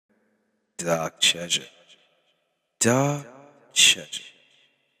Dark treasure. Dark treasure.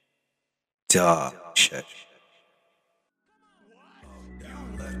 Dark treasure.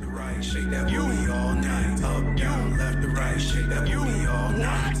 Down, left to right, shake that booty all night. Up, down, left to right, shake that booty all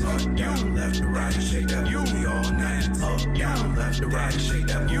night. Up, down, left to right, shake that booty all night. Up, down, left to right, shake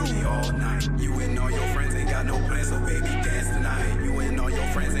that booty all night. You and all your friends ain't got no plans, so baby, dance tonight. You and all your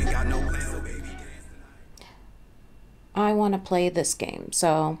friends ain't got no plans, so baby, dance tonight. I want to play this game,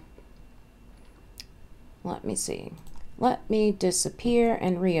 so let me see. Let me disappear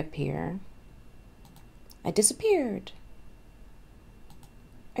and reappear. I disappeared.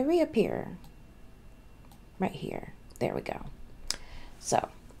 I reappear. Right here. There we go. So,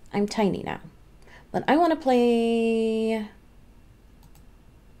 I'm tiny now. But I want to play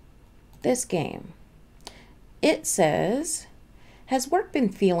this game. It says, has work been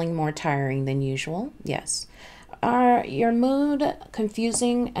feeling more tiring than usual? Yes. Are your mood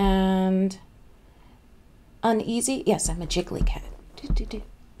confusing and uneasy? Yes, I'm a jiggly cat.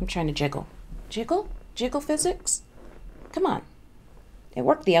 I'm trying to jiggle. Jiggle? Jiggle physics? Come on. It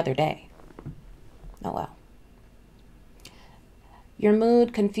worked the other day. Oh well. Your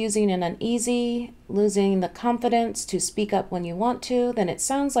mood confusing and uneasy, losing the confidence to speak up when you want to, then it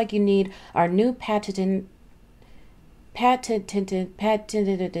sounds like you need our new patented, I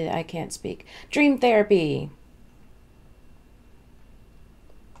can't speak, dream therapy.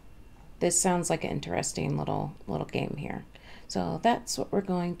 This sounds like an interesting little game here. So that's what we're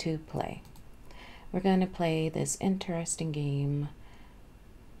going to play. We're going to play this interesting game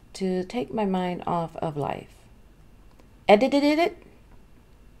to take my mind off of life. Edited it.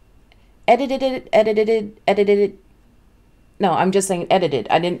 No, I'm just saying edited.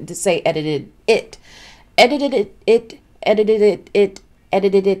 I didn't say edited it. Edited it. Edited it.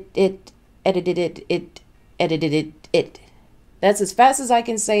 Edited it. That's as fast as I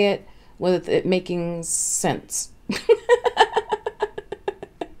can say it with it making sense.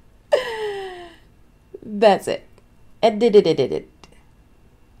 That's it. Edited it.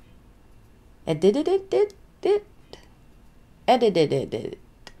 Edited it.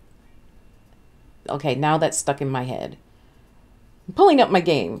 Okay, now that's stuck in my head. I'm pulling up my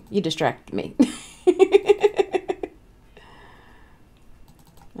game. You distracted me.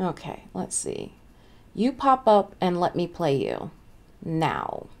 Okay, let's see. You pop up and let me play you.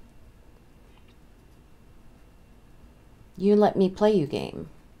 Now. You let me play you game.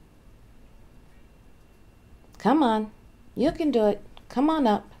 Come on. You can do it. Come on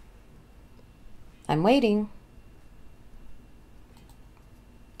up. I'm waiting.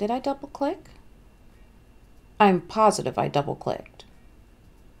 Did I double click? I'm positive I double clicked.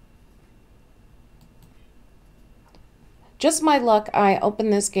 Just my luck, I open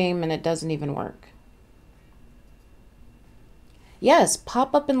this game and it doesn't even work. Yes,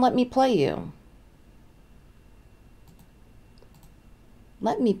 pop up and let me play you.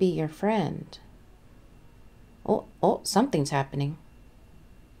 Let me be your friend. Oh, something's happening.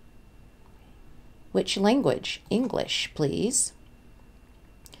 Which language? English, please.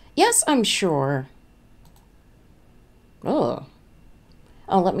 Yes, I'm sure. Oh,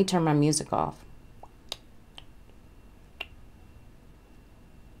 let me turn my music off.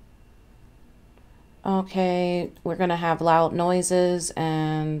 Okay, we're gonna have loud noises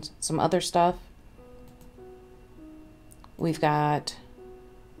and some other stuff. We've got...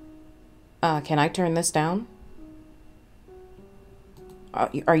 can I turn this down?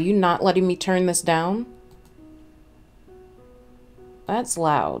 Are you not letting me turn this down? That's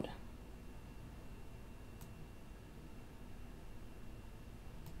loud.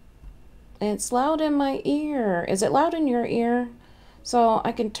 It's loud in my ear. Is it loud in your ear? So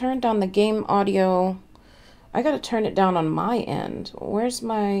I can turn down the game audio. I gotta turn it down on my end. Where's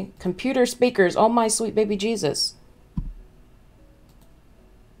my computer speakers? Oh my sweet baby Jesus.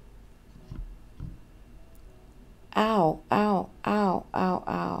 Ow, ow, ow, ow,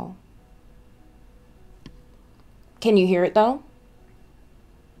 ow. Can you hear it though?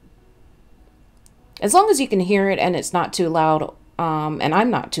 As long as you can hear it and it's not too loud, and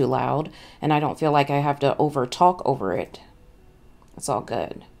I'm not too loud, and I don't feel like I have to over talk over it. It's all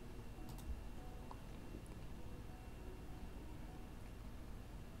good.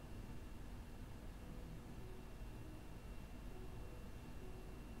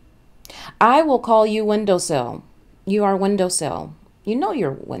 I will call you windowsill. You are windowsill. You know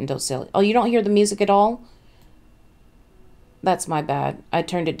you're windowsill. Oh, you don't hear the music at all? That's my bad. I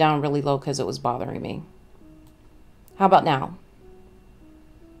turned it down really low because it was bothering me. How about now?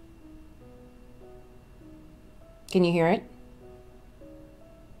 Can you hear it?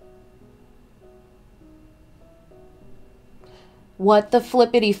 What the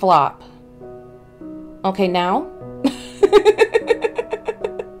flippity flop? Okay, now?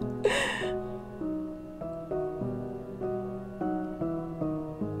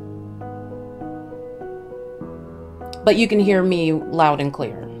 But you can hear me loud and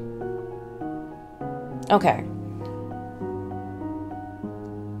clear. Okay.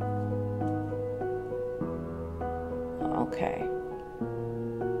 Okay.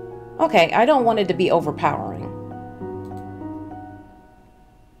 Okay, I don't want it to be overpowering.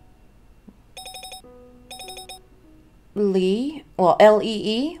 Lee, well,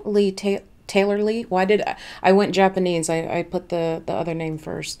 L-E-E, Lee Taylor Lee. Why did I went Japanese? I put the other name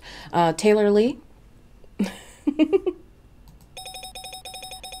first. Taylor Lee.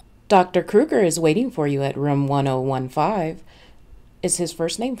 Dr. Krueger is waiting for you at room 1015. Is his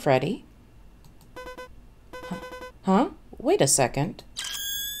first name Freddy? Huh? Wait a second.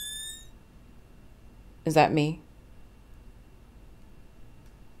 Is that me?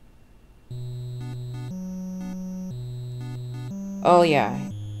 Oh yeah.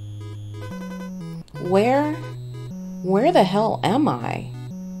 Where the hell am I?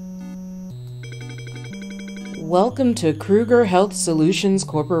 Welcome to Krueger Health Solutions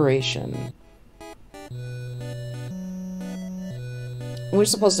Corporation. We're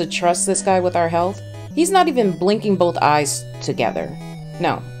supposed to trust this guy with our health? He's not even blinking both eyes together.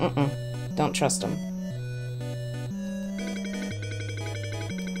 No, don't trust him.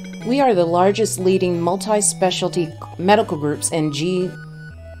 We are the largest leading multi-specialty medical groups in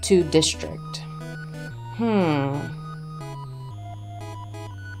G2 district.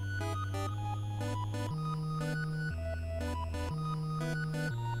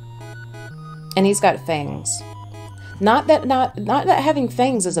 And he's got fangs. Not that having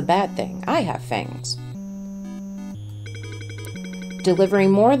fangs is a bad thing. I have fangs. Delivering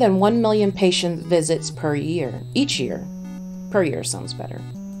more than 1 million patient visits per year. Each year. Per year sounds better.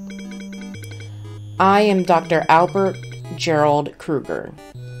 I am Dr. Albert Gerald Krueger.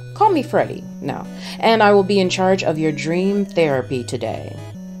 Call me Freddy. No. And I will be in charge of your dream therapy today.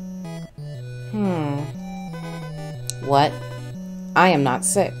 What? I am not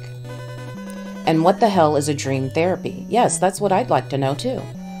sick. And what the hell is a dream therapy? Yes, that's what I'd like to know too.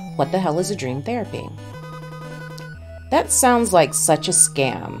 What the hell is a dream therapy? That sounds like such a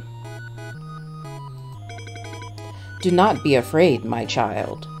scam. Do not be afraid, my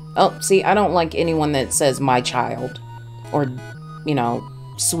child. Oh, see, I don't like anyone that says my child. Or, you know,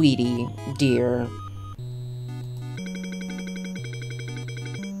 sweetie, dear.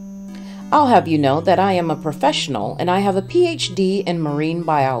 I'll have you know that I am a professional and I have a PhD in marine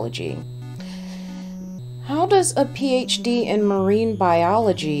biology. How does a PhD in marine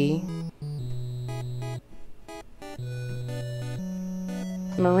biology...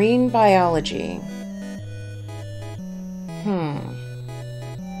 Marine biology.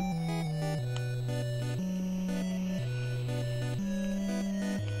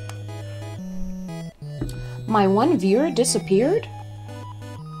 My one viewer disappeared?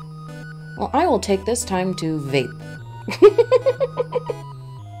 Well, I will take this time to vape.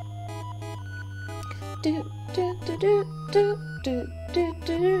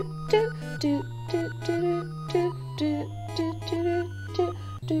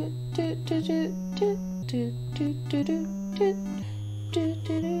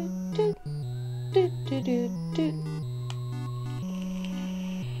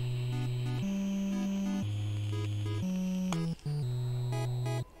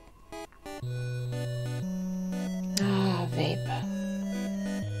 Vape.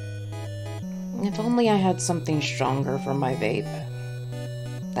 If only I had something stronger for my vape.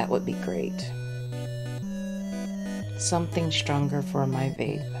 That would be great. Something stronger for my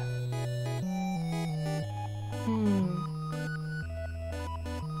vape.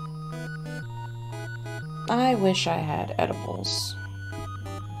 I wish I had edibles.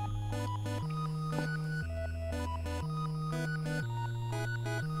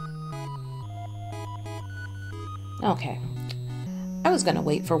 Okay. I was gonna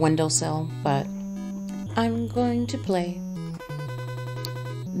wait for windowsill, but I'm going to play.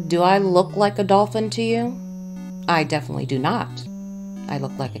 Do I look like a dolphin to you? I definitely do not. I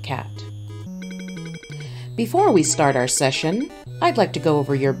look like a cat. Before we start our session, I'd like to go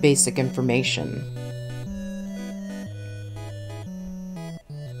over your basic information.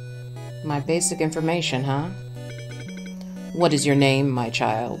 My basic information, huh? What is your name, my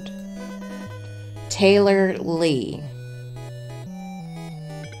child? Taylor Lee.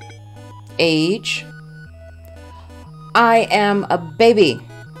 Age? I am a baby.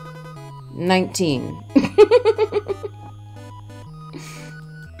 19.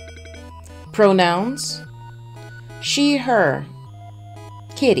 Pronouns? She, her.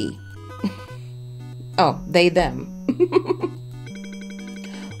 Kitty. Oh, they, them.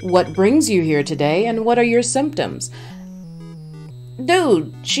 What brings you here today, and what are your symptoms?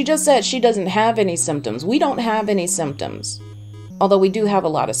 Dude, she just said she doesn't have any symptoms. We don't have any symptoms. Although we do have a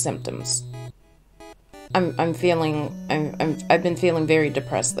lot of symptoms. I've been feeling very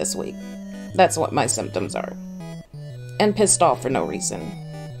depressed this week. That's what my symptoms are. And pissed off for no reason.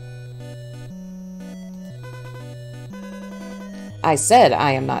 I said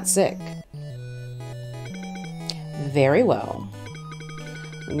I am not sick. Very well.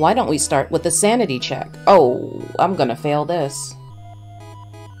 Why don't we start with the sanity check? Oh, I'm gonna fail this.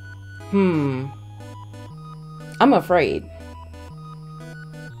 I'm afraid.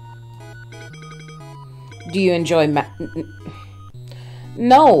 Do you enjoy math?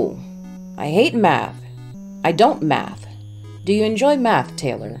 No, I hate math. I don't math. Do you enjoy math,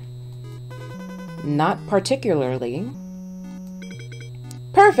 Taylor? Not particularly.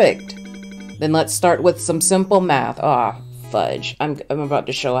 Perfect. Then let's start with some simple math. Ah, fudge. I'm about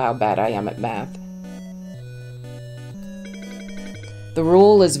to show how bad I am at math. The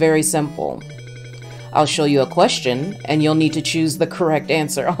rule is very simple. I'll show you a question, and you'll need to choose the correct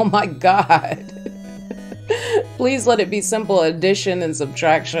answer. Oh my god. Please let it be simple addition and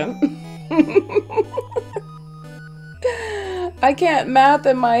subtraction. I can't math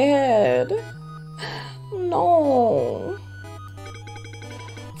in my head. No.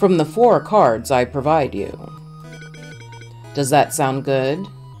 From the 4 cards I provide you. Does that sound good?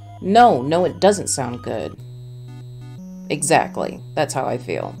 No, it doesn't sound good. Exactly. That's how I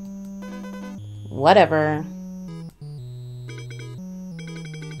feel. Whatever.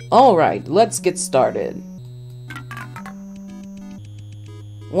 Alright, let's get started.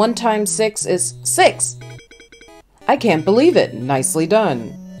 1 times 6 is 6. I can't believe it. Nicely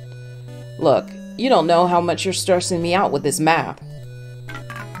done. Look, you don't know how much you're stressing me out with this math.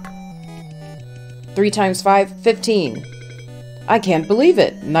 3 times 5, 15. I can't believe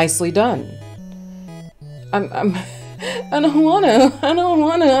it. Nicely done. I don't wanna.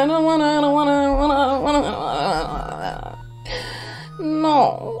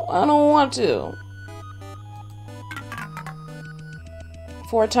 No, I don't want to.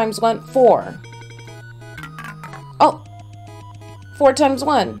 4 times 1, 4. Oh, 4 times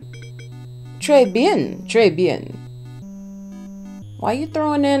 1. Très bien, très bien. Why are you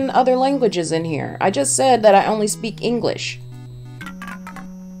throwing in other languages in here? I just said that I only speak English.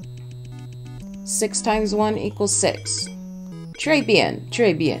 6 times 1 equals 6. Très bien,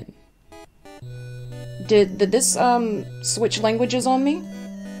 très bien. Did this switch languages on me?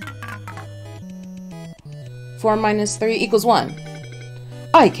 4 minus 3 equals 1.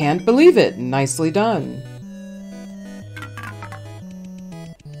 I can't believe it. Nicely done.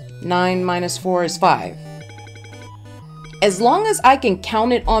 9 minus 4 is 5. As long as I can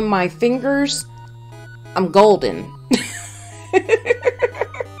count it on my fingers, I'm golden.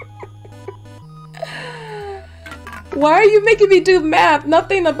 Why are you making me do math?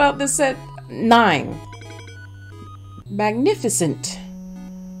 Nothing about this said 9. Magnificent.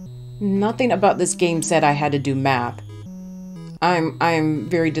 Nothing about this game said I had to do math. I'm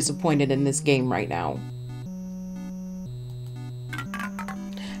very disappointed in this game right now.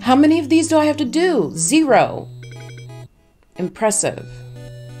 How many of these do I have to do? 0. Impressive.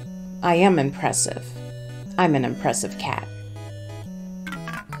 I am impressive. I'm an impressive cat.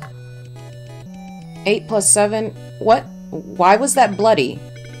 8 plus 7. What? Why was that bloody?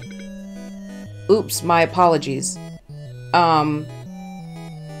 Oops, my apologies. I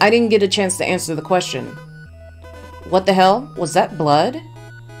didn't get a chance to answer the question. What the hell? Was that blood?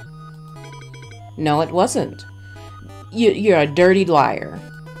 No, it wasn't. You're a dirty liar.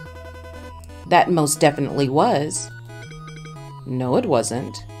 That most definitely was. No, it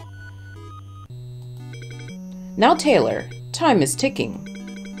wasn't. Now, Taylor, time is ticking.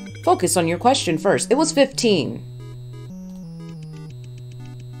 Focus on your question first. It was 15.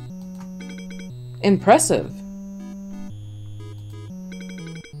 Impressive.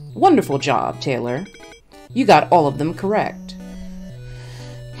 Wonderful job, Taylor. You got all of them correct.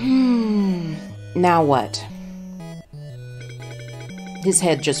 Now what? His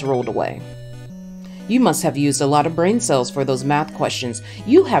head just rolled away. You must have used a lot of brain cells for those math questions.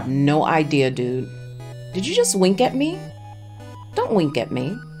 You have no idea, dude. Did you just wink at me? Don't wink at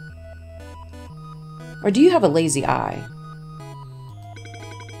me. Or do you have a lazy eye?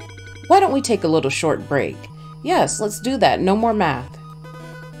 Why don't we take a little short break? Yes, let's do that. No more math.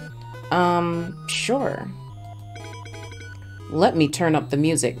 Sure. Let me turn up the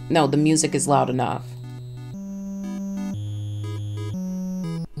music. No, the music is loud enough.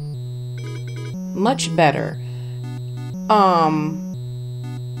 Much better.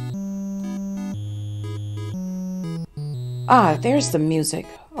 Ah, there's the music.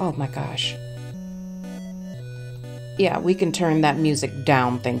 Oh my gosh. Yeah, we can turn that music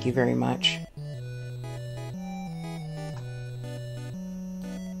down, thank you very much.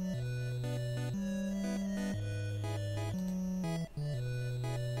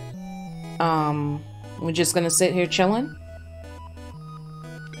 We're just gonna sit here chilling?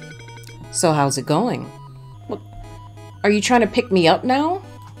 So how's it going? What, are you trying to pick me up now?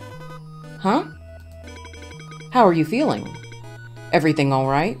 Huh? How are you feeling? Everything all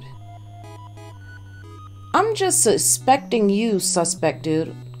right? I'm just suspecting you, suspect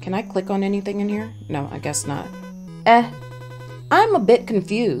dude. Can I click on anything in here? No, I guess not. I'm a bit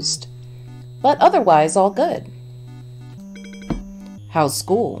confused, but otherwise all good. How's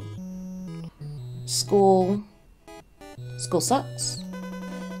school? School sucks.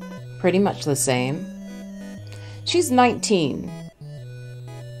 Pretty much the same. She's 19.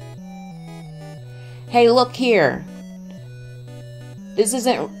 Hey, look here. This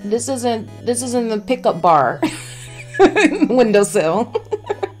isn't the pickup bar windowsill.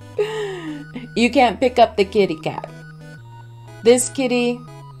 You can't pick up the kitty cat. This kitty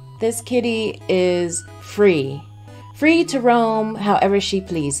is free. Free to roam however she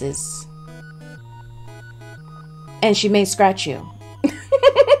pleases. And she may scratch you.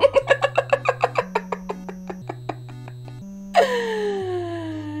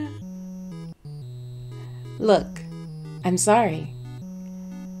 Look, I'm sorry.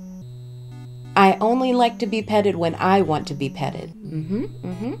 I only like to be petted when I want to be petted.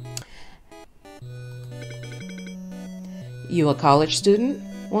 You a college student?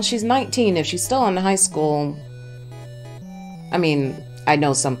 Well, she's 19. If she's still in high school... I mean, I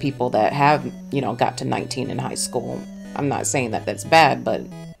know some people that have, got to 19 in high school. I'm not saying that that's bad, but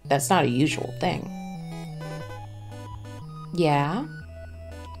that's not a usual thing. Yeah?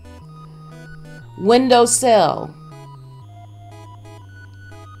 Windowsill.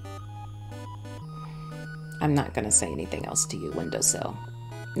 I'm not gonna say anything else to you, windowsill.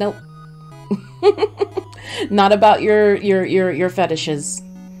 Nope. Not about your fetishes.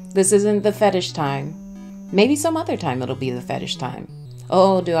 This isn't the fetish time. Maybe some other time it'll be the fetish time.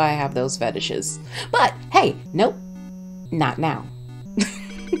 Oh, do I have those fetishes. But, hey, nope. Not now.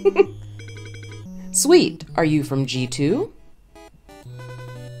 Sweet. Are you from G2?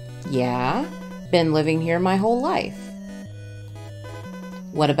 Yeah. Been living here my whole life.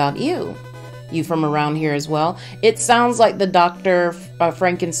 What about you? You from around here as well? It sounds like the Dr.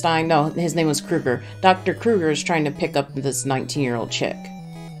 Frankenstein. No, his name was Krueger. Dr. Krueger is trying to pick up this 19-year-old chick.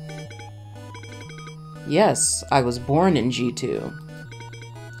 Yes, I was born in G2.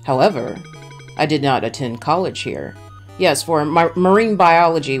 However, I did not attend college here. Yes, for marine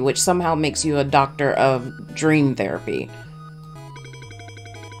biology, which somehow makes you a doctor of dream therapy.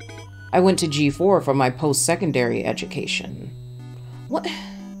 I went to G4 for my post-secondary education. What?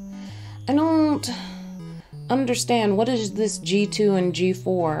 I don't understand. What is this G2 and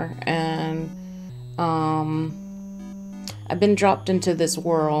G4? And, I've been dropped into this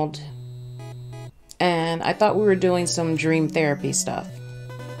world. And I thought we were doing some dream therapy stuff.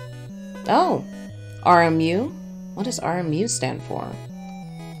 Oh, RMU? What does RMU stand for?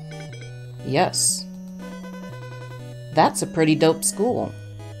 Yes. That's a pretty dope school.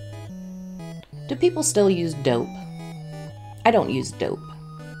 Do people still use dope? I don't use dope.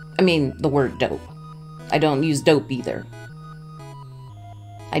 I mean, the word dope. I don't use dope either.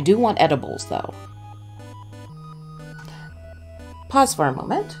 I do want edibles, though. Pause for a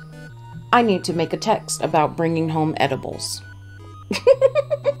moment. I need to make a text about bringing home edibles.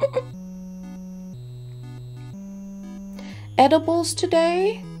 Edibles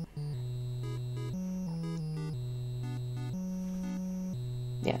today?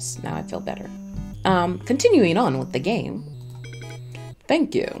 Yes, now I feel better. Continuing on with the game.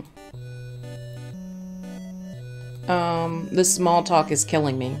 Thank you. This small talk is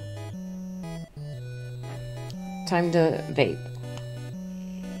killing me. Time to vape.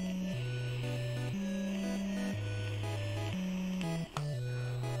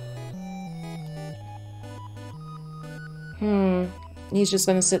 He's just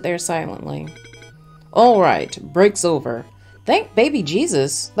gonna sit there silently. Alright, break's over. Thank baby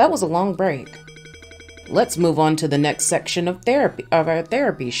Jesus, that was a long break. Let's move on to the next section of our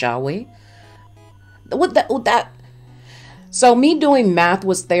therapy, shall we? So me doing math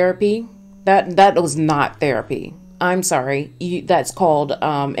was therapy? That was not therapy. I'm sorry. That's called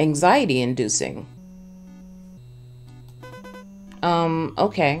anxiety inducing.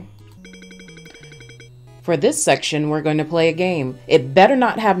 Okay. For this section, we're going to play a game. It better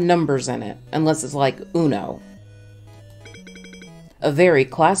not have numbers in it, unless it's like Uno. A very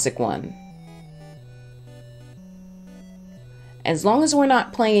classic one. As long as we're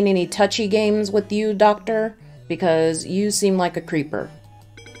not playing any touchy games with you, Doctor, because you seem like a creeper.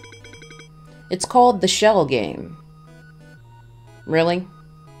 It's called the shell game. Really?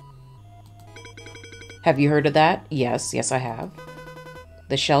 Have you heard of that? Yes, I have.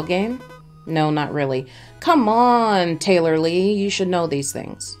 The shell game? No, not really. Come on, Taylor Lee, you should know these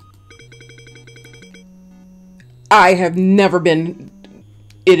things. I have never been...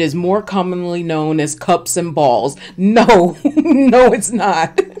 It is more commonly known as cups and balls. No, no, it's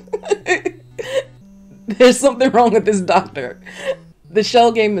not. There's something wrong with this doctor. The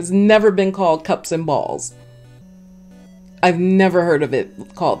shell game has never been called cups and balls. I've never heard of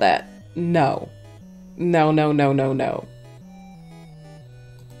it called that. No. No, no, no, no, no.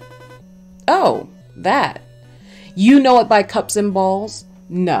 Oh, that. You know it by cups and balls?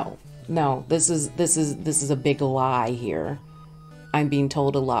 No. No, this is a big lie here. I'm being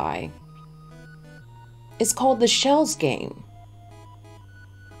told a lie. It's called the shells game.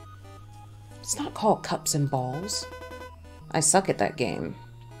 It's not called cups and balls. I suck at that game.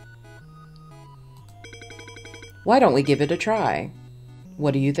 Why don't we give it a try?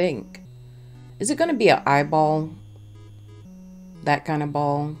 What do you think? Is it going to be an eyeball? That kind of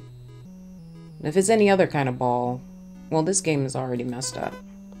ball? If it's any other kind of ball, well, this game is already messed up.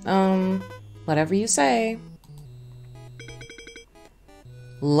 Whatever you say.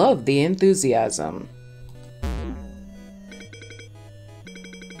 Love the enthusiasm.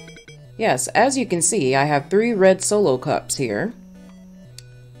 Yes, as you can see, I have 3 red solo cups here.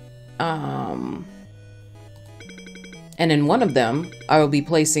 And in one of them, I will be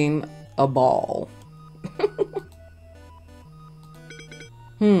placing a ball.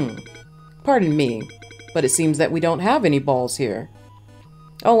 Pardon me, but it seems that we don't have any balls here.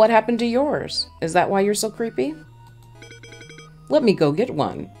 Oh, what happened to yours? Is that why you're so creepy? Let me go get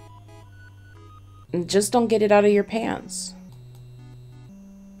one. Just don't get it out of your pants.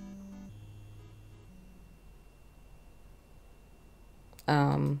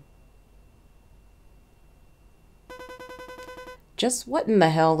 Just what in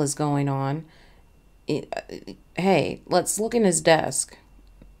the hell is going on? Hey, let's look in his desk.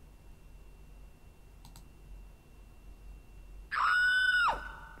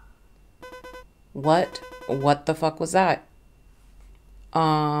 What the fuck was that?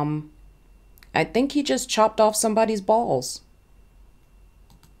 I think he just chopped off somebody's balls.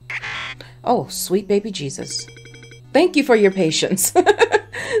 Oh, sweet baby Jesus. Thank you for your patience,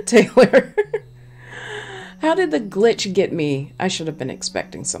 Taylor. How did the glitch get me? I should have been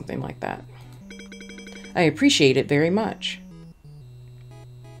expecting something like that. I appreciate it very much.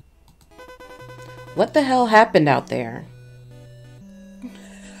 What the hell happened out there?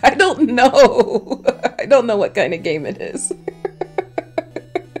 I don't know. I don't know what kind of game it is.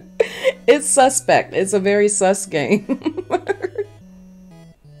 It's suspect. It's a very sus game.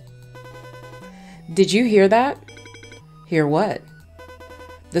 Did you hear that? Hear what?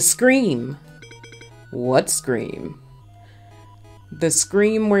 The scream. What scream? The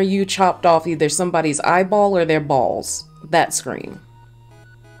scream where you chopped off either somebody's eyeball or their balls. That scream.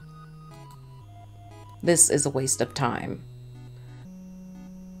 This is a waste of time.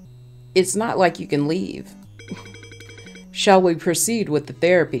 It's not like you can leave. Shall we proceed with the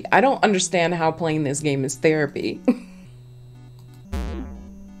therapy? I don't understand how playing this game is therapy.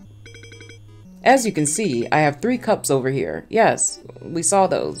 As you can see, I have 3 cups over here. Yes, we saw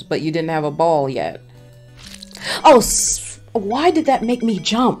those, but you didn't have a ball yet. Oh, why did that make me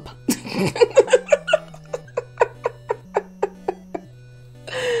jump?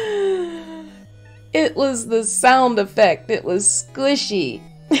 It was the sound effect. It was squishy.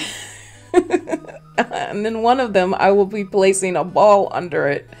 And then one of them, I will be placing a ball under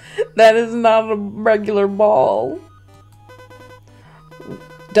it. That is not a regular ball.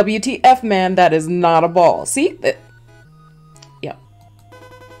 WTF, man, that is not a ball. See? Yep.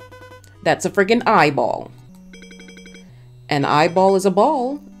 That's a friggin' eyeball. An eyeball is a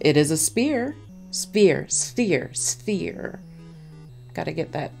ball. It is a spear. Sphere, sphere, sphere. Gotta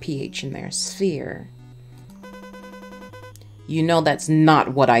get that PH in there. Sphere. You know that's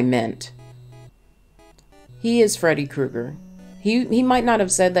not what I meant. He is Freddy Krueger. He might not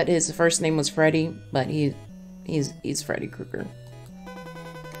have said that his first name was Freddy, but he's Freddy Krueger.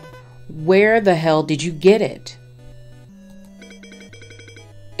 Where the hell did you get it?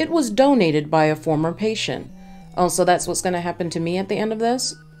 It was donated by a former patient. Oh, so that's what's going to happen to me at the end of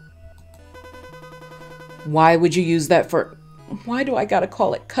this? Why would you use that for... Why do I gotta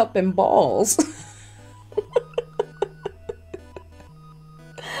call it cup and balls?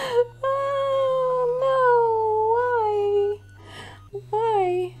 Oh, no.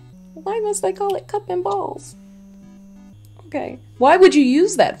 Why? Why must I call it cup and balls? Okay. Why would you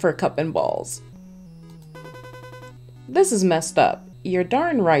use that for cup and balls? This is messed up. You're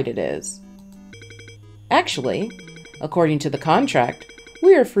darn right it is. Actually, according to the contract,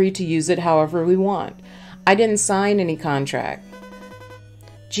 we are free to use it however we want. I didn't sign any contract.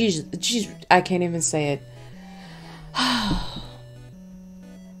 Jeez, I can't even say it.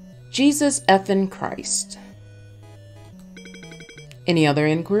 Jesus effing Christ. Any other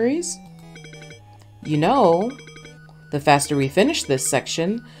inquiries? You know, the faster we finish this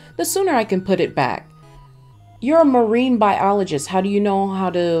section, the sooner I can put it back. You're a marine biologist. How do you know how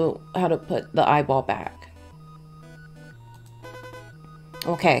to put the eyeball back?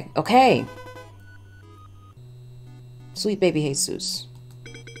 Okay. Sweet baby Jesus.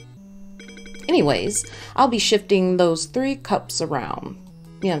 Anyways, I'll be shifting those 3 cups around.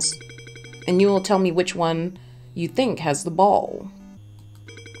 Yes. And you will tell me which one you think has the ball.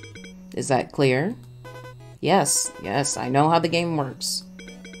 Is that clear? Yes, I know how the game works.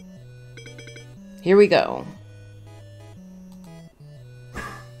 Here we go.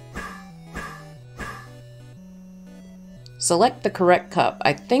 Select the correct cup.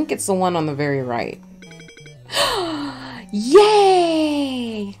 I think it's the one on the very right.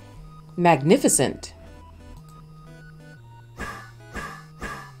 Yay! Magnificent.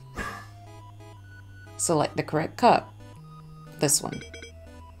 Select the correct cup. This one.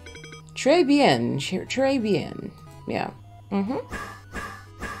 Très bien. Très bien. Yeah.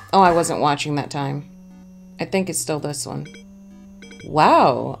 Oh, I wasn't watching that time. I think it's still this one.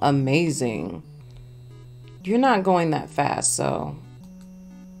 Wow. Amazing. You're not going that fast, so...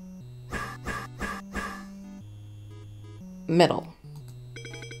 Middle.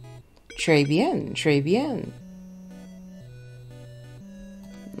 Très bien. Très bien.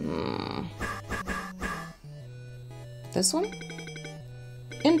 This one?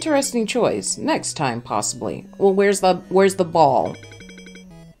 Interesting choice. Next time, possibly. Well, where's the ball?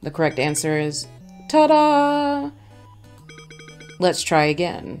 The correct answer is... Ta-da! Let's try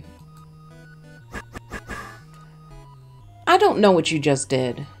again. I don't know what you just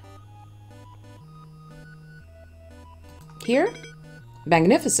did. Here?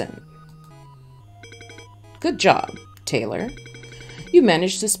 Magnificent. Good job, Taylor. You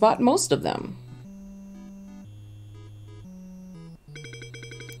managed to spot most of them.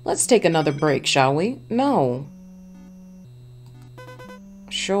 Let's take another break, shall we? No.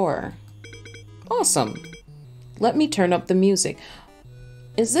 Sure. Awesome. Let me turn up the music.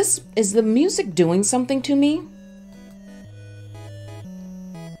 Is the music doing something to me?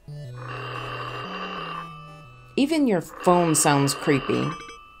 Even your phone sounds creepy.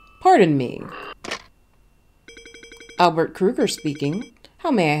 Pardon me. Albert Krueger speaking.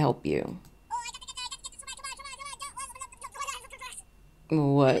 How may I help you?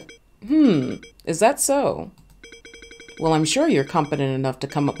 What? Is that so? Well, I'm sure you're competent enough to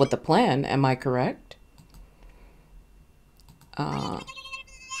come up with a plan, am I correct?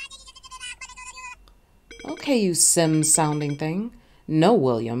 Okay, you Sim-sounding thing. No,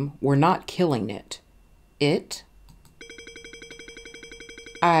 William, we're not killing it. It?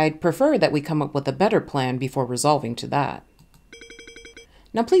 I'd prefer that we come up with a better plan before resolving to that.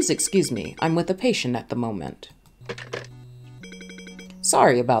 Now please excuse me, I'm with a patient at the moment.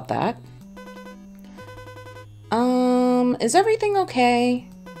 Sorry about that. Is everything okay?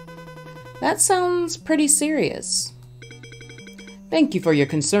 That sounds pretty serious. Thank you for your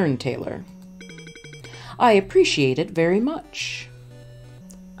concern, Taylor. I appreciate it very much.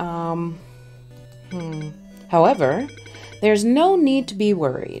 However, there's no need to be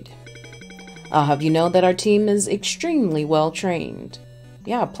worried. I'll have you know that our team is extremely well trained.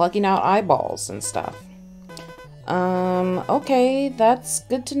 Yeah, plucking out eyeballs and stuff. Okay, that's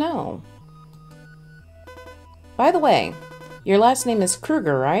good to know. By the way, your last name is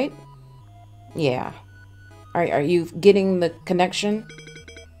Krueger, right? Yeah. Are you getting the connection?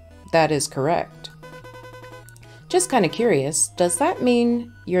 That is correct. Just kind of curious, does that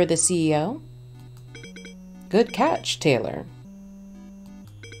mean you're the CEO? Good catch, Taylor.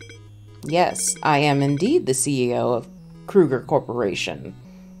 Yes, I am indeed the CEO of Krueger Corporation.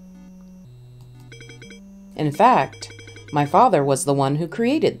 In fact, my father was the one who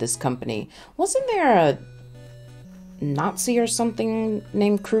created this company. Wasn't there a Nazi or something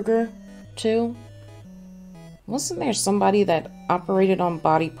named Krueger, too? Wasn't there somebody that operated on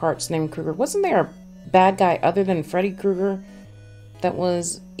body parts named Krueger? Wasn't there a bad guy other than Freddy Krueger that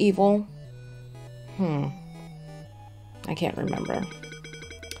was evil? I can't remember.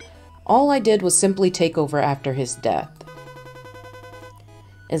 All I did was simply take over after his death.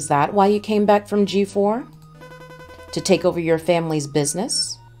 Is that why you came back from G4? To take over your family's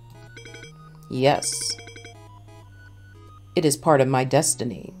business? Yes. It is part of my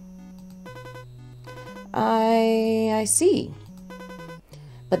destiny. I see.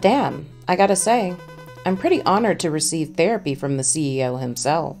 But damn, I gotta say, I'm pretty honored to receive therapy from the CEO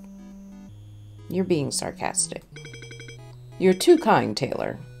himself. You're being sarcastic. You're too kind,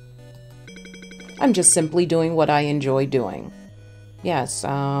 Taylor. I'm just simply doing what I enjoy doing. Yes,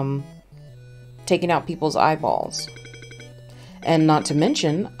 taking out people's eyeballs. And not to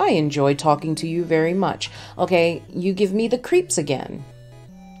mention, I enjoy talking to you very much. Okay, you give me the creeps again.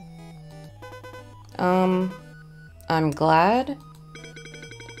 I'm glad.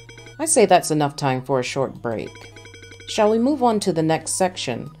 I say that's enough time for a short break. Shall we move on to the next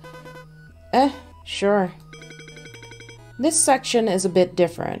section? Sure. This section is a bit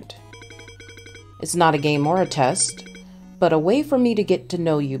different. It's not a game or a test, but a way for me to get to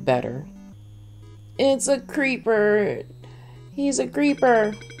know you better. It's a creeper. He's a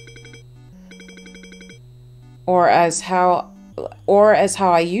creeper. Or as how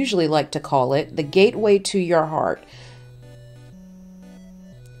I usually like to call it, the gateway to your heart.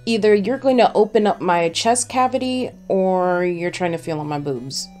 Either you're going to open up my chest cavity or you're trying to feel on my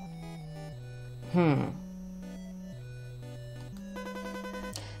boobs.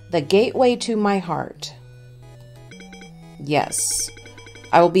 The gateway to my heart. Yes.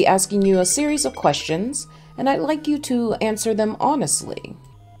 I will be asking you a series of questions, and I'd like you to answer them honestly.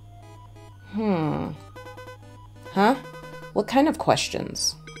 Huh? What kind of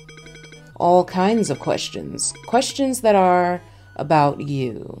questions? All kinds of questions. Questions that are about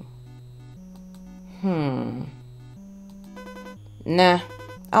you. Nah,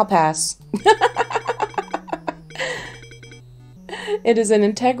 I'll pass. It is an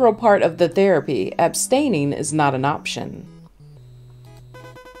integral part of the therapy. Abstaining is not an option.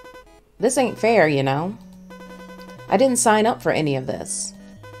 This ain't fair, you know. I didn't sign up for any of this.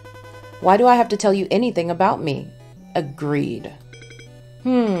 Why do I have to tell you anything about me? Agreed.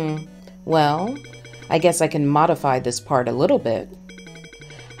 Well, I guess I can modify this part a little bit.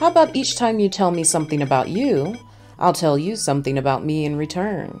 How about each time you tell me something about you, I'll tell you something about me in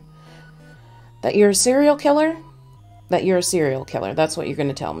return. That you're a serial killer? That you're a serial killer. That's what you're going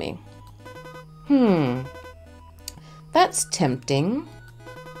to tell me. That's tempting.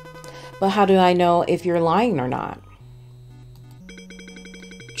 But how do I know if you're lying or not?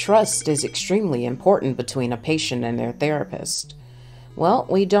 Trust is extremely important between a patient and their therapist. Well,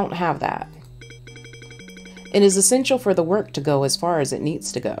 we don't have that. It is essential for the work to go as far as it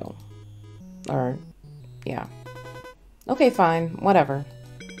needs to go. Yeah. Okay, fine. Whatever.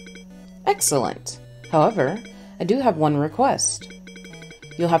 Excellent. However, I do have one request.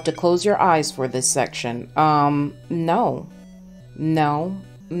 You'll have to close your eyes for this section. No. No.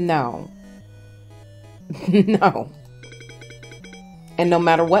 No. No. And no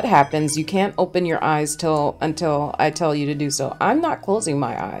matter what happens, you can't open your eyes until I tell you to do so. I'm not closing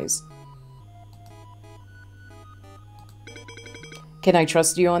my eyes. Can I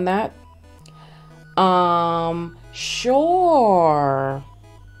trust you on that? Sure.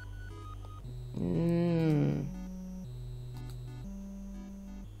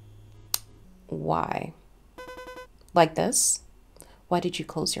 Why? Like this? Why did you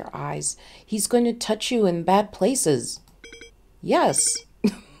close your eyes? He's going to touch you in bad places. Yes.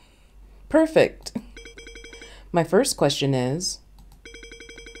 Perfect. My first question is,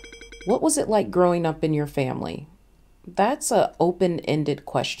 what was it like growing up in your family? That's an open-ended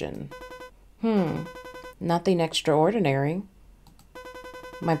question. Nothing extraordinary.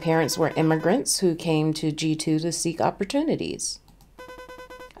 My parents were immigrants who came to G2 to seek opportunities.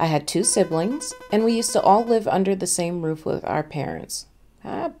 I had 2 siblings, and we used to all live under the same roof with our parents.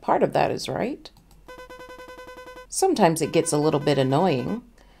 Part of that is right. Sometimes it gets a little bit annoying,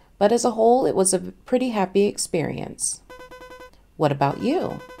 but as a whole, it was a pretty happy experience. What about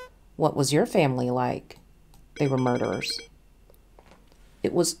you? What was your family like? They were murderers.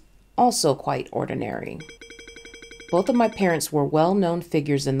 It was also quite ordinary. Both of my parents were well-known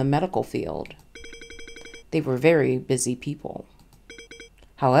figures in the medical field. They were very busy people.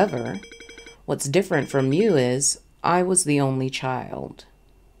 However, what's different from you is I was the only child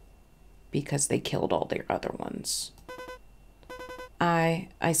because they killed all their other ones. I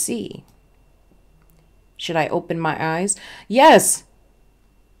see. Should I open my eyes? Yes!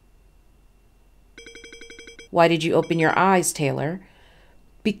 Why did you open your eyes, Taylor?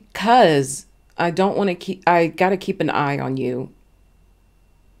 Because I gotta keep an eye on you.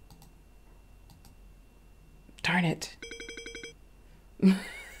 Darn it.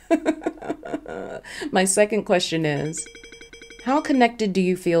 My second question is, how connected do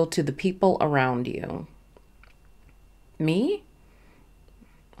you feel to the people around you? Me?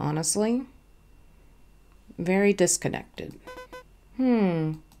 Honestly, Very disconnected.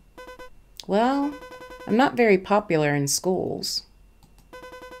 Well, I'm not very popular in schools.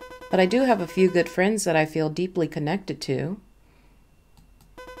 But I do have a few good friends that I feel deeply connected to.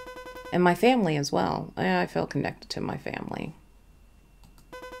 And my family as well. I feel connected to my family.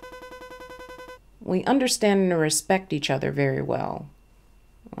 We understand and respect each other very well.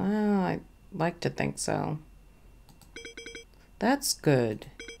 Well, I like to think so. That's good.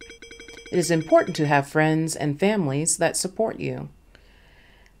 It is important to have friends and families that support you.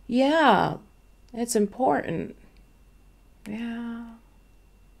 Yeah, it's important. Yeah.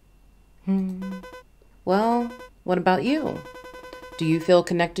 Well, what about you? Do you feel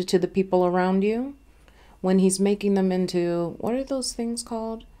connected to the people around you? When he's making them into, what are those things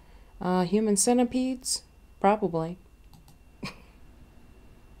called? Human centipedes? Probably.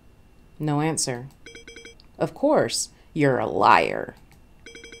 No answer. Of course, you're a liar.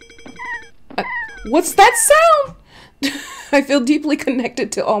 What's that sound? I feel deeply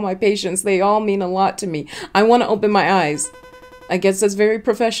connected to all my patients. They all mean a lot to me. I want to open my eyes. I guess that's very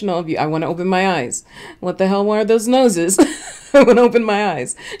professional of you. I want to open my eyes. What the hell are those noses? I want to open my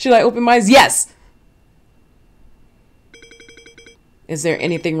eyes. Should I open my eyes? Yes! Is there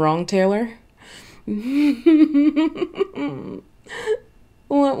anything wrong, Taylor?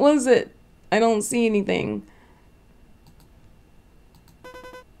 What was it? I don't see anything.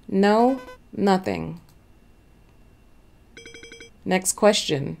 No, nothing. Next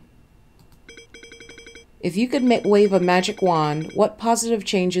question. If you could wave a magic wand, what positive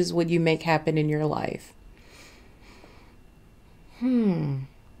changes would you make happen in your life?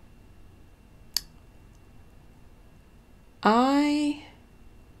 I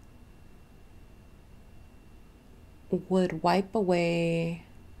would wipe away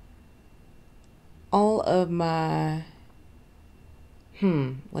all of my,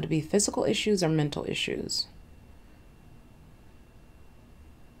 would it be physical issues or mental issues?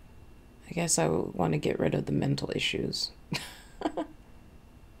 I guess I would want to get rid of the mental issues.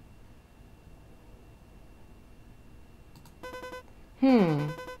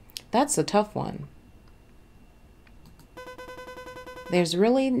 That's a tough one. There's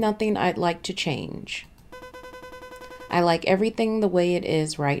really nothing I'd like to change. I like everything the way it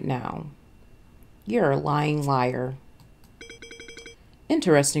is right now. You're a lying liar.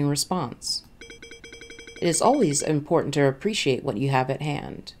 Interesting response. It is always important to appreciate what you have at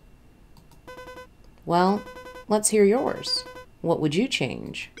hand. Well, let's hear yours. What would you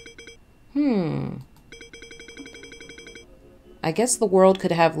change? I guess the world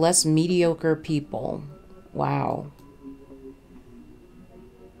could have less mediocre people. Wow.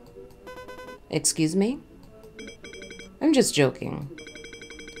 Excuse me? I'm just joking.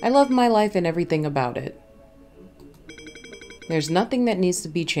 I love my life and everything about it. There's nothing that needs to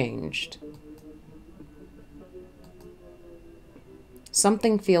be changed.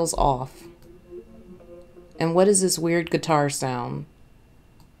 Something feels off. And what is this weird guitar sound?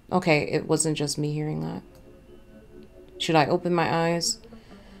 Okay, it wasn't just me hearing that. Should I open my eyes?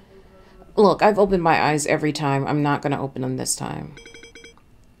 Look, I've opened my eyes every time. I'm not going to open them this time.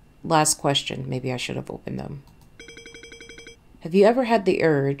 Last question. Maybe I should have opened them. Have you ever had the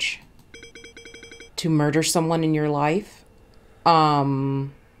urge to murder someone in your life? No.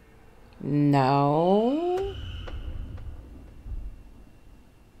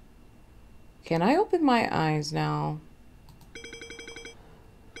 Can I open my eyes now?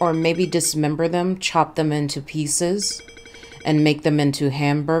 Or maybe dismember them, chop them into pieces, and make them into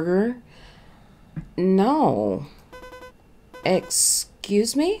hamburger? No.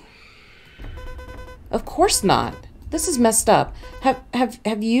 Excuse me? Of course not. This is messed up.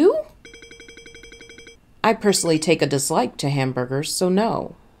 Have you? I personally take a dislike to hamburgers, so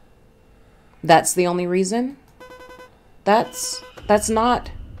no. That's the only reason? That's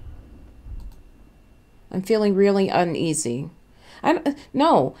not. I'm feeling really uneasy.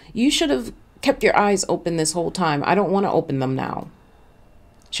 No, you should have kept your eyes open this whole time. I don't want to open them now.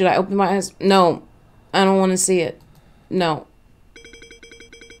 Should I open my eyes? No, I don't want to see it. No.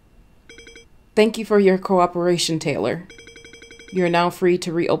 Thank you for your cooperation, Taylor. You're now free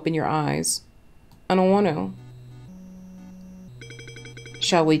to reopen your eyes. I don't want to.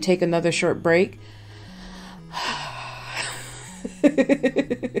 Shall we take another short break?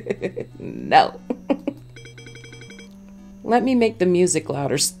 No. Let me make the music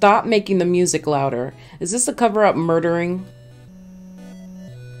louder. Stop making the music louder. Is this a cover-up murdering?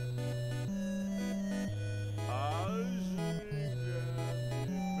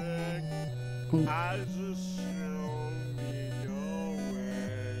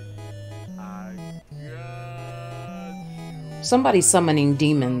 Somebody's summoning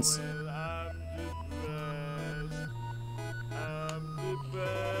demons.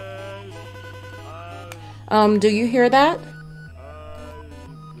 Do you hear that?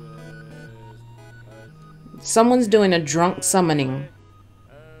 Someone's doing a drunk summoning.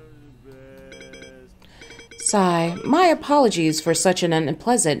 Sigh. My apologies for such an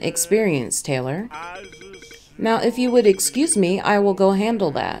unpleasant experience, Taylor. Now, if you would excuse me, I will go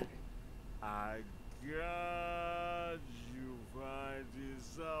handle that.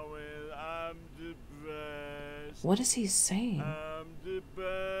 What is he saying?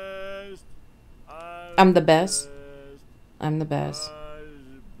 I'm the best. I'm the best.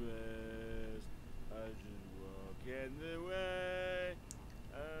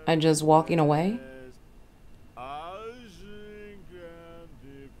 I'm just walking away?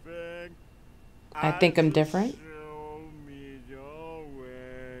 I think I'm different?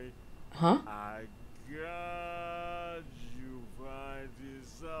 Huh?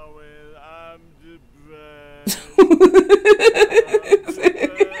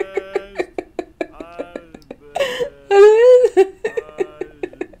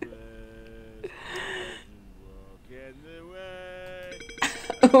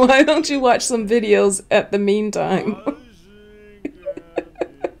 Why don't you watch some videos at the meantime?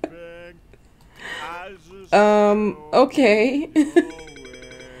 Okay.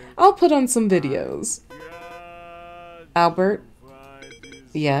 I'll put on some videos. Albert?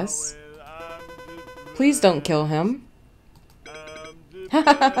 Yes? Please don't kill him.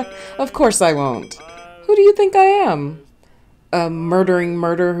 Of course I won't. Who do you think I am? A murdering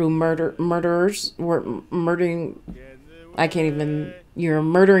murderers were murdering. I can't even. You're a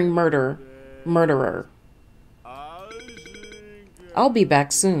murderer. I'll be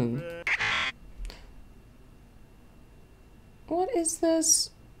back soon. What is this?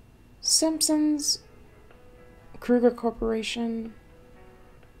 Simpsons? Krueger Corporation?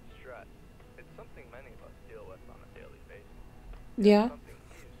 Stress. It's something many of us deal with on a daily basis. Yeah. Something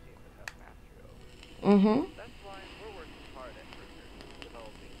you seem to have mastery over. Mm-hmm. That's why we're working hard at Krueger,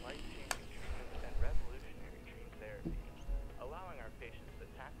 developing life-changing treatments and revolutionary dream therapy, allowing our patients to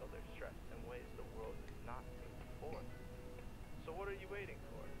tackle their stress in ways the world has not seen before. So what are you waiting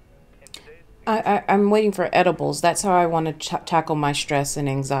for? In today's I'm waiting for edibles. That's how I want to tackle my stress and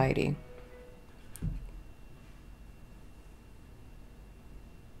anxiety.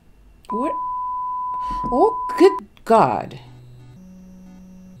 What? Oh, good God.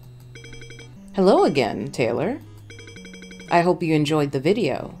 Hello again, Taylor. I hope you enjoyed the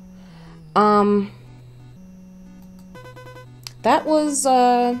video. That was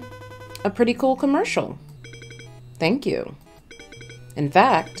a pretty cool commercial. Thank you. In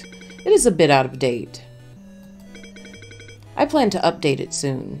fact, it is a bit out of date. I plan to update it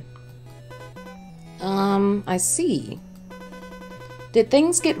soon. I see. Did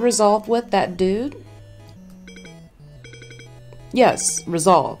things get resolved with that dude? Yes,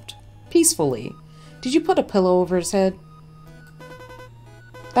 resolved. Peacefully. Did you put a pillow over his head?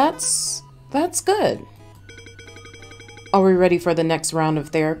 That's good. Are we ready for the next round of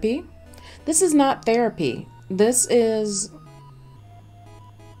therapy? This is not therapy. This is...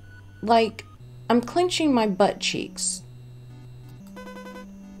 like, I'm clenching my butt cheeks.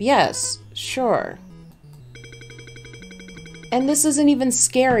 Yes, sure. And this isn't even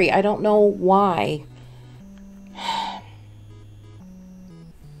scary. I don't know why.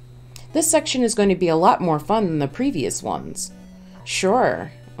 This section is going to be a lot more fun than the previous ones.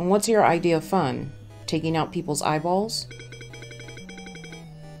 Sure. And what's your idea of fun? Taking out people's eyeballs?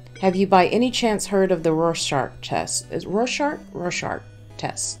 Have you by any chance heard of the Rorschach test? Is Rorschach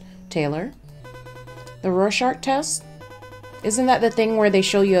test, Taylor? The Rorschach test? Isn't that the thing where they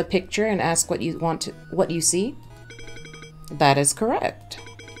show you a picture and ask what you see? That is correct.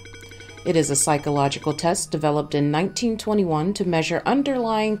 It is a psychological test developed in 1921 to measure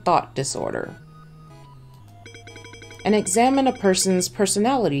underlying thought disorder and examine a person's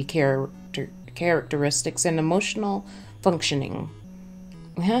personality characteristics and emotional functioning.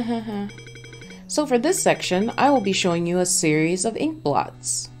 So for this section, I will be showing you a series of ink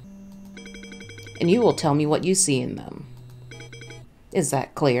blots, and you will tell me what you see in them. Is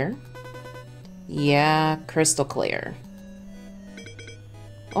that clear? Yeah, crystal clear.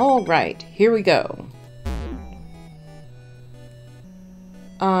 All right, here we go.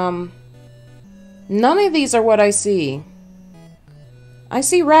 None of these are what I see. I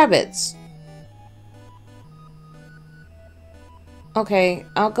see rabbits. Okay,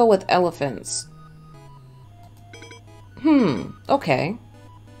 I'll go with elephants. Okay.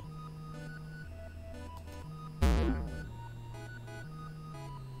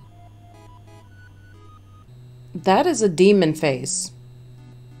 That is a demon face.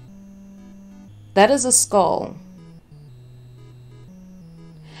 That is a skull.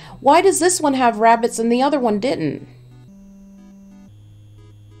 Why does this one have rabbits and the other one didn't?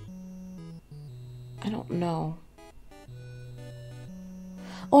 I don't know.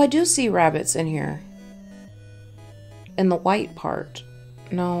 Oh, I do see rabbits in here. In the white part.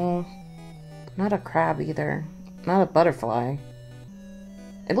 No, not a crab either. Not a butterfly.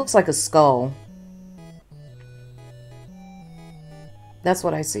 It looks like a skull. That's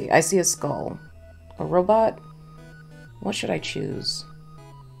what I see. I see a skull. A robot? What should I choose?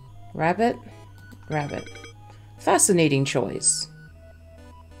 Rabbit? Rabbit. Fascinating choice.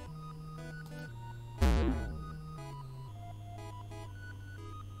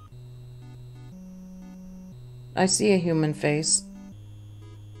 I see a human face.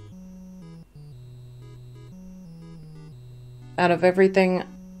 Out of everything,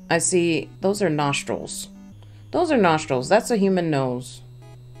 I see those are nostrils. Those are nostrils. That's a human nose.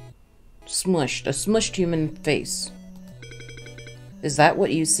 Smushed. A smushed human face. Is that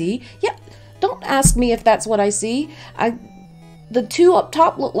what you see? Yeah. Don't ask me if that's what I see. The two up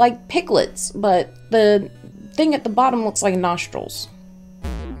top look like piglets, but the thing at the bottom looks like nostrils.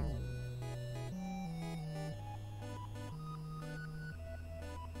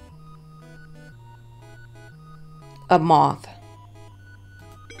 A moth.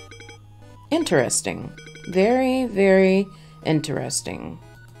 Interesting. Very, very interesting.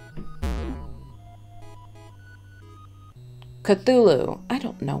 Cthulhu. I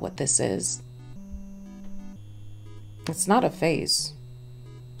don't know what this is. It's not a face.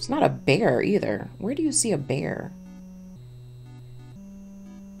 It's not a bear either. Where do you see a bear?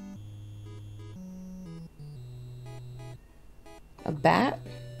 A bat?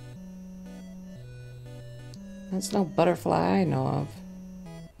 That's no butterfly I know of.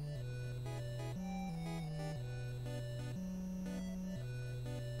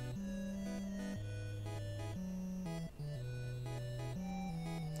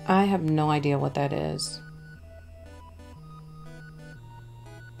 I have no idea what that is.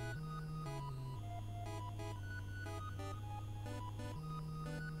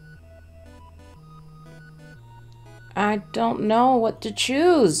 I don't know what to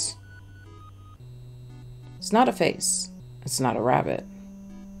choose. It's not a face. It's not a rabbit.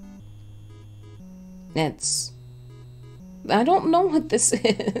 It's... I don't know what this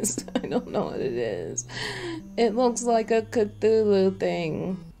is. I don't know what it is. It looks like a Cthulhu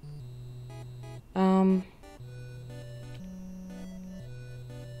thing.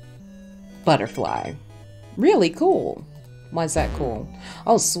 Butterfly. Really cool. Why is that cool?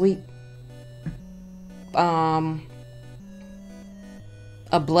 Oh, sweet. A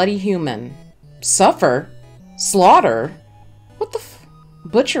bloody human. Suffer? Slaughter? What the f...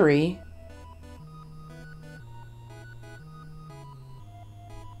 Butchery?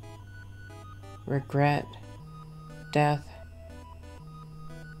 Regret. Death.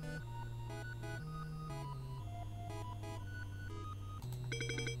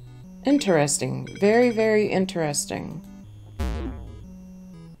 Interesting. Very, very interesting.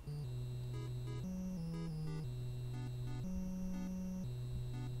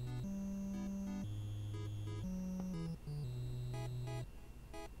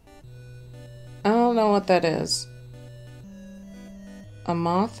 I don't know what that is. A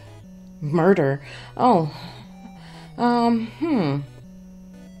moth? Murder. Oh.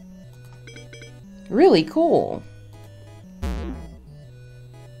 Really cool.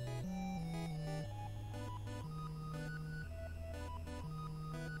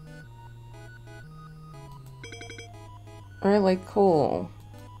 Really cool.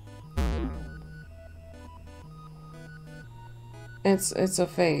 It's a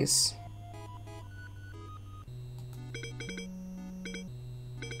face.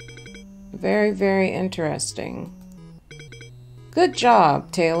 Very, very interesting. Good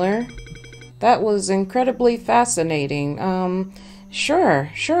job, Taylor. That was incredibly fascinating. Sure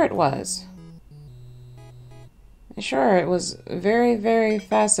it was. Sure, it was very, very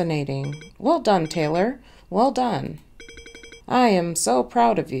fascinating. Well done, Taylor. Well done. I am so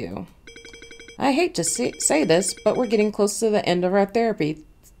proud of you. I hate to say this, but we're getting close to the end of our therapy.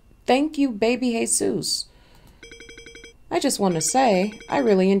 Thank you, baby Jesus. I just want to say, I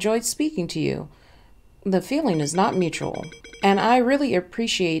really enjoyed speaking to you. The feeling is not mutual, and I really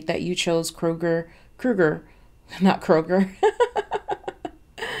appreciate that you chose Krueger, not Krueger,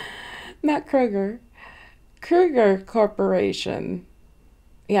 not Krueger, Krueger Corporation.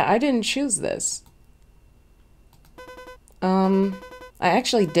 Yeah, I didn't choose this. I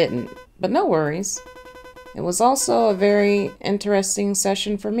actually didn't, but no worries. It was also a very interesting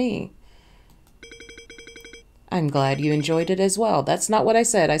session for me. I'm glad you enjoyed it as well. That's not what I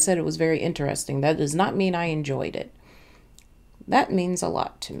said. I said it was very interesting. That does not mean I enjoyed it. That means a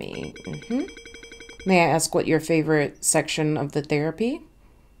lot to me. May I ask what your favorite section of the therapy?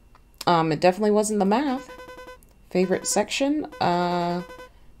 It definitely wasn't the math. Favorite section?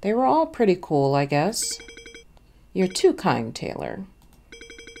 They were all pretty cool, I guess. You're too kind, Taylor.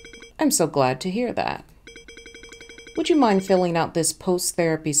 I'm so glad to hear that. Would you mind filling out this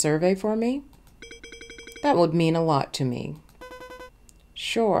post-therapy survey for me? That would mean a lot to me.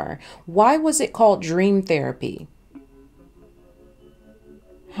 Sure. Why was it called dream therapy?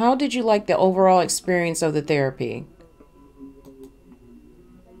 How did you like the overall experience of the therapy?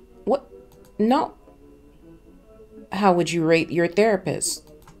 What? No. How would you rate your therapist?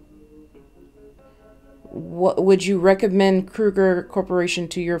 What would you recommend Krueger Corporation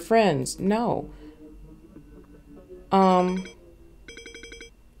to your friends? No.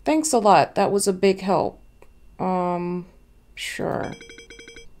 Thanks a lot. That was a big help. Sure.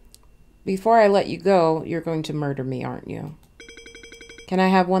 Before I let you go, you're going to murder me, aren't you? Can I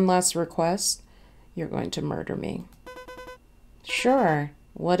have one last request? You're going to murder me. Sure.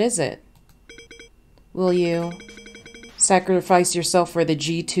 What is it? Will you sacrifice yourself for the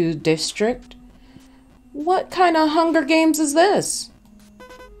G2 district? What kind of Hunger Games is this?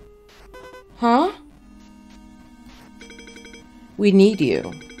 Huh? We need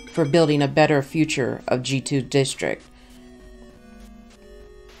you for building a better future of G2 district.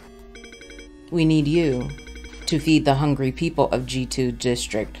 We need you to feed the hungry people of G2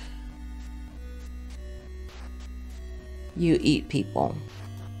 district. You eat people.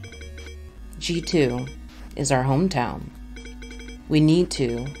 G2 is our hometown. We need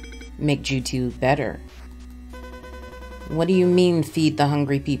to make G2 better. What do you mean, feed the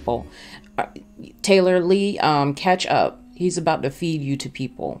hungry people? Taylor Lee, catch up. He's about to feed you to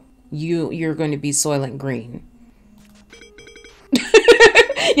people. You're going to be Soylent Green.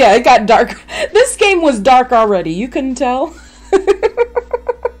 Yeah, it got dark. This game was dark already. You couldn't tell?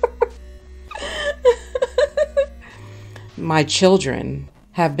 My children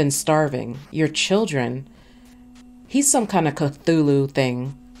have been starving. Your children? He's some kind of Cthulhu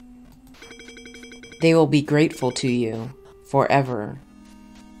thing. They will be grateful to you forever.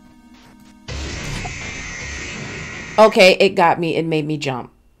 Okay, it got me. It made me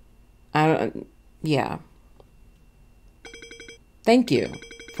jump. Yeah. Thank you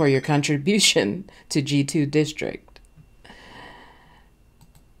for your contribution to G2 District.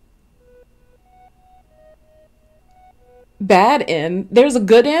 Bad end? There's a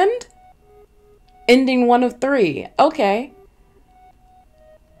good end? Ending 1 of 3. Okay.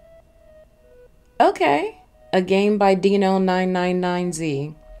 Okay. A game by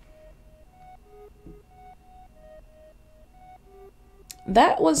Dino999Z.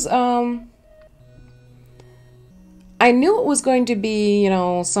 That was, I knew it was going to be, you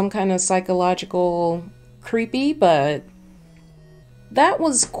know, some kind of psychological creepy, but that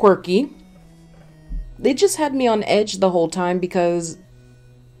was quirky. They just had me on edge the whole time because,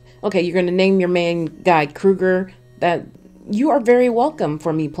 okay, you're going to name your main guy Krueger. That you are very welcome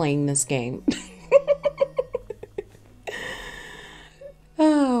for me playing this game.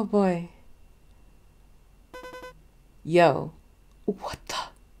 Oh boy. Yo. What the?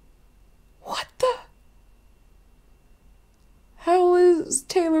 How is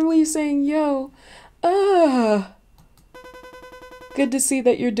Taylor Lee saying yo? Good to see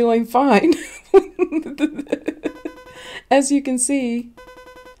that you're doing fine. As you can see,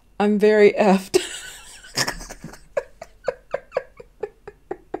 I'm very effed.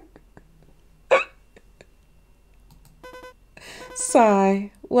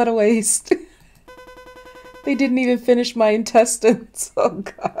 Sigh. What a waste. They didn't even finish my intestines. Oh,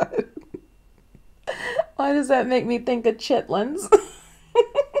 God. Why does that make me think of chitlins?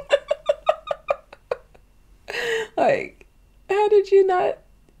 Like, how did you not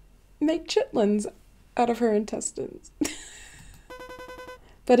make chitlins out of her intestines?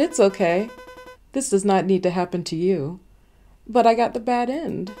 But it's okay. This does not need to happen to you. But I got the bad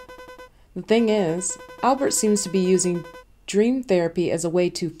end. The thing is, Albert seems to be using dream therapy as a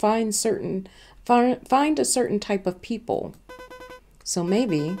way to find a certain type of people. So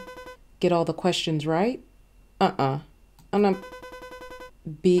maybe get all the questions right. I'm gonna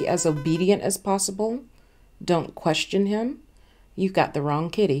be as obedient as possible. Don't question him. You've got the wrong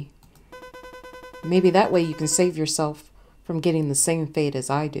kitty. Maybe that way you can save yourself from getting the same fate as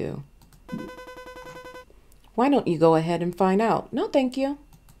I do. Why don't you go ahead and find out? No, thank you.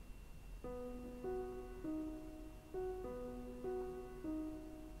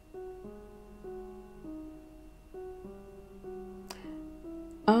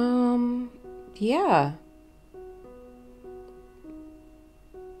 Yeah.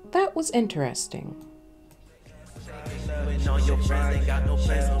 That was interesting. your friends ain't got no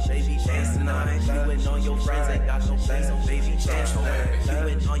plans, so baby dance tonight. You and all your friends ain't got no plans, so baby dance tonight. You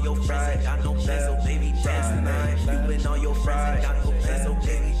and all your friends ain't got no plans, so baby dance tonight. You and all your friends ain't got no plans, so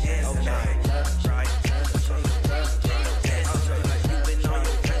baby dance.